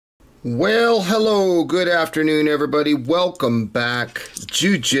Well, hello, good afternoon everybody. Welcome back.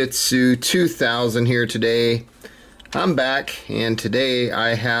 Jiu-Jitsu 2000 here today. I'm back, and today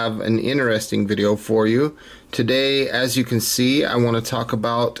I have an interesting video for you. Today, as you can see, I want to talk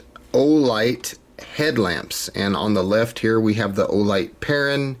about Olight headlamps. And on the left here we have the Olight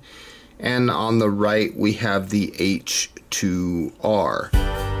Perun, and on the right we have the H2R.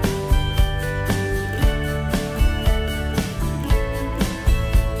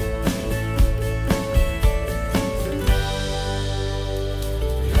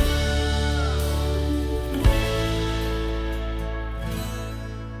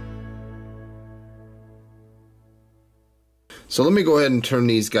 So let me go ahead and turn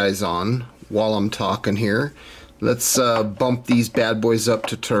these guys on while I'm talking here. Let's bump these bad boys up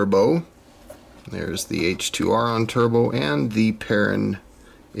to turbo. There's the H2R on turbo, and the Perun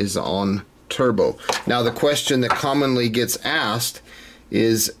is on turbo. Now the question that commonly gets asked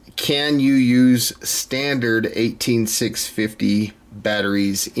is, can you use standard 18650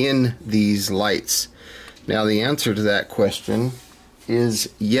 batteries in these lights? Now the answer to that question is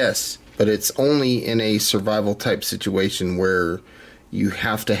yes. But it's only in a survival type situation where you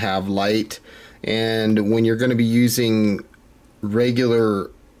have to have light, and when you're going to be using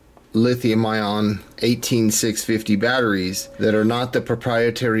regular lithium ion 18650 batteries that are not the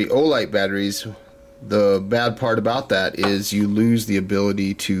proprietary Olight batteries, the bad part about that is you lose the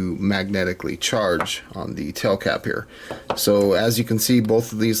ability to magnetically charge on the tail cap here. So as you can see,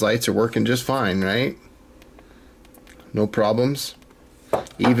 both of these lights are working just fine, right? No problems.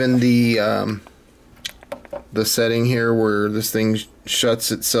 Even the setting here where this thing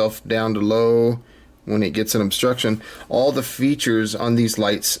shuts itself down to low when it gets an obstruction, all the features on these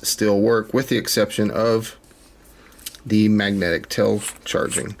lights still work, with the exception of the magnetic tail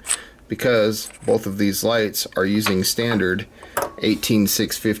charging, because both of these lights are using standard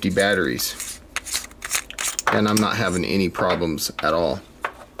 18650 batteries, and I'm not having any problems at all.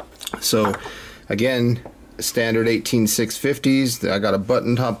 So again, standard 18650s. I got a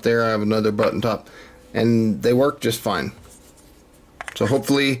button top there, I have another button top, and they work just fine. So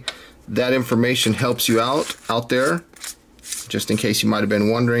hopefully that information helps you out there, just in case you might have been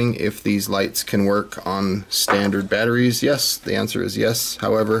wondering if these lights can work on standard batteries. Yes, the answer is yes.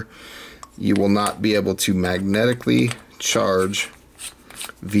 However, you will not be able to magnetically charge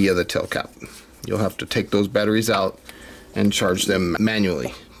via the tail cap. You'll have to take those batteries out and charge them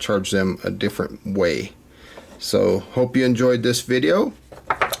manually, charge them a different way. So hope you enjoyed this video.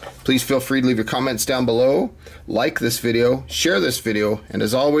 Please feel free to leave your comments down below, like this video, share this video, and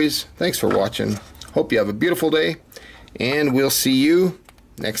as always, thanks for watching. Hope you have a beautiful day, and we'll see you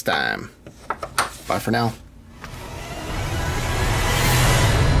next time. Bye for now.